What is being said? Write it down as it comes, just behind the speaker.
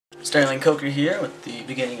Sterling Coker here with the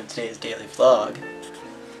beginning of today's daily vlog.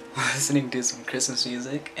 Listening to some Christmas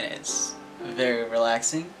music, and it's very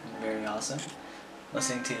relaxing and very awesome.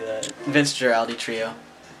 Listening to the Vince Guaraldi Trio,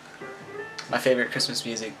 my favorite Christmas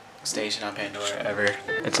music station on Pandora ever.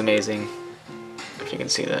 It's amazing, if you can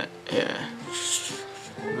see that. Yeah,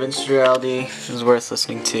 Vince Guaraldi is worth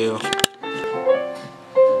listening to.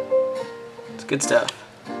 It's good stuff.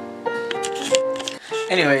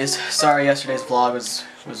 Anyways, sorry yesterday's vlog was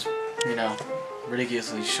you know,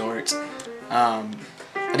 ridiculously short. I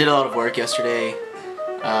did a lot of work yesterday,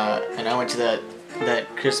 and I went to that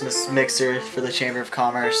Christmas mixer for the Chamber of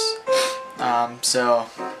Commerce. And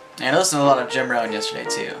I listened to a lot of Jim Rohn yesterday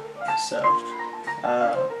too. So,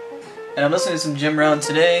 and I'm listening to some Jim Rohn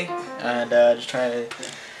today, and just trying to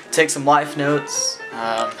take some life notes.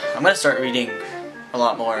 I'm gonna start reading a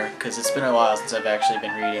lot more because it's been a while since I've actually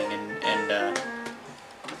been reading, and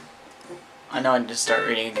I know I need to start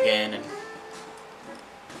reading again and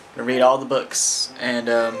read all the books. And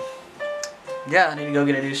yeah, I need to go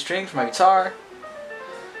get a new string for my guitar.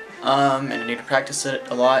 And I need to practice it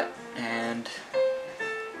a lot. And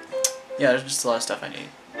yeah, there's just a lot of stuff I need.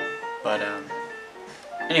 But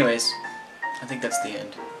anyways, I think that's the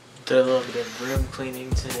end. Did a little bit of room cleaning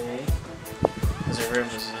today, because our room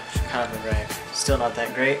was kind of a wreck. Still not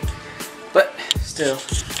that great, but still,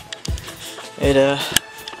 it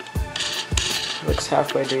looks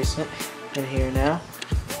halfway decent in here now.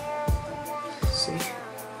 See?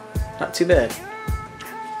 Not too bad.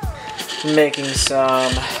 Making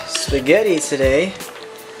some spaghetti today.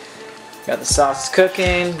 Got the sauce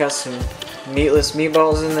cooking, got some meatless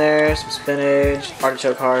meatballs in there, some spinach,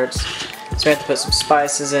 artichoke hearts. So I have to put some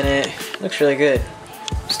spices in it. Looks really good.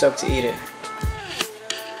 I'm stoked to eat it.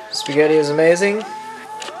 Spaghetti is amazing.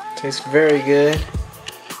 Tastes very good.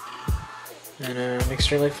 And I'm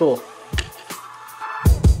extremely full.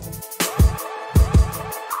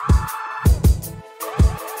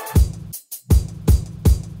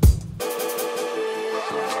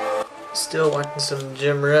 Still watching some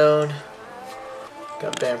Jim Rohn.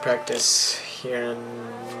 Got band practice here in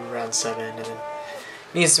around 7, and then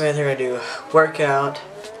me and Samantha are gonna do a workout,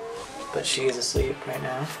 but she is asleep right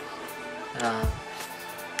now.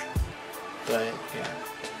 But yeah,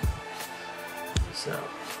 so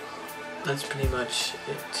that's pretty much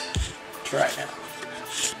it right now.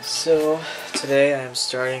 So today I am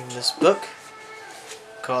starting this book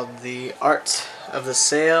called The Art of the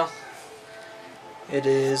Sale. It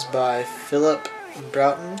is by Philip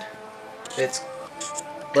Broughton. It's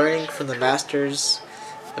learning from the masters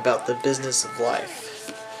about the business of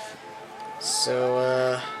life.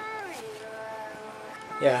 So,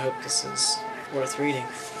 yeah, I hope this is worth reading.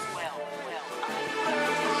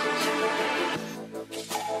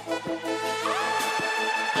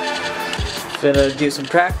 Gonna do some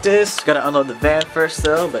practice. Gotta unload the van first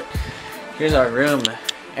though, but here's our room.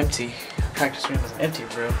 Empty. Our practice room is an empty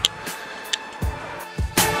room.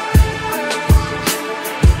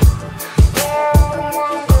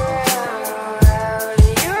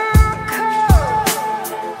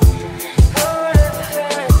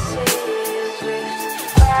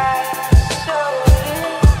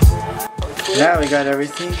 Now we got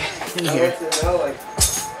everything in here. I'd like to know, like,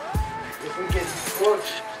 if we get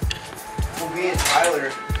booked, we'll be in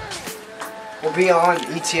Tyler. We'll be on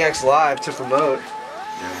ETX Live to promote.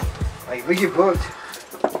 Like, if we get booked.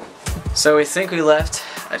 So we think we left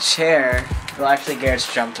a chair, well actually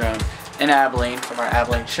Garrett's jump throne, in Abilene from our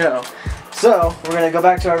Abilene show. So we're going to go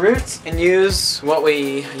back to our roots and use what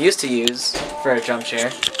we used to use for a jump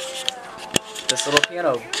chair. This little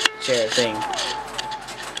piano chair thing.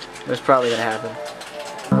 That's probably gonna happen.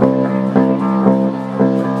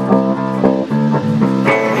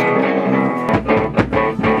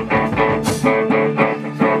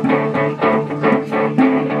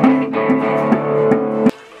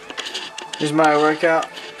 Here's my workout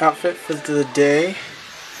outfit for the day.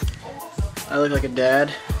 I look like a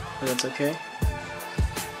dad, but that's okay.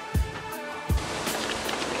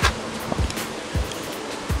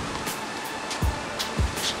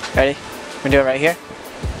 Ready? We do it right here?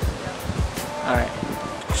 Alright.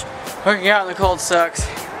 Working out in the cold sucks.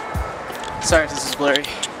 Sorry if this is blurry.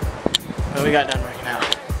 But we got done working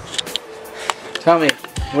out. Tell me,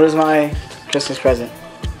 what is my Christmas present?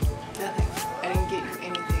 Nothing. I didn't get you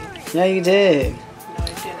anything. Yeah, you did. No, I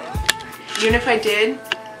didn't. Even if I did,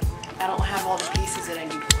 I don't have all the pieces that I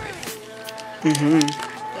need for it.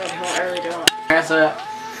 I really don't. Samantha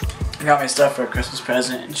got me stuff for a Christmas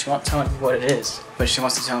present, and she won't tell me what it is, but she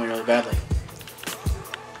wants to tell me really badly.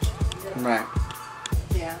 Right.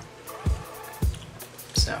 Yeah.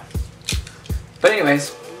 So. But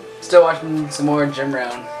anyways, still watching some more Jim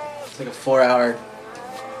Rohn. like a 4-hour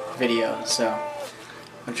video, so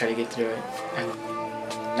I'm gonna try to get through it, and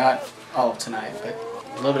not all of tonight, but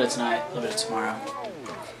a little bit of tonight, a little bit of tomorrow.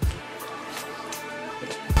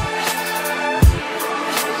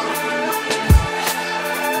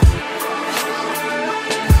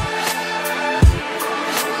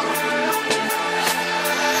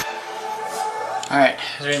 Alright,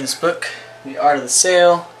 I was reading this book, The Art of the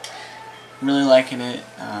Sale. I'm really liking it.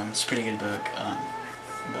 It's a pretty good book.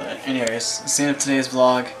 But anyways, that's the end of today's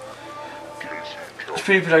vlog. It's a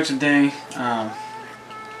pretty productive day. Got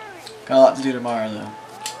a lot to do tomorrow though.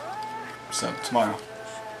 So, tomorrow.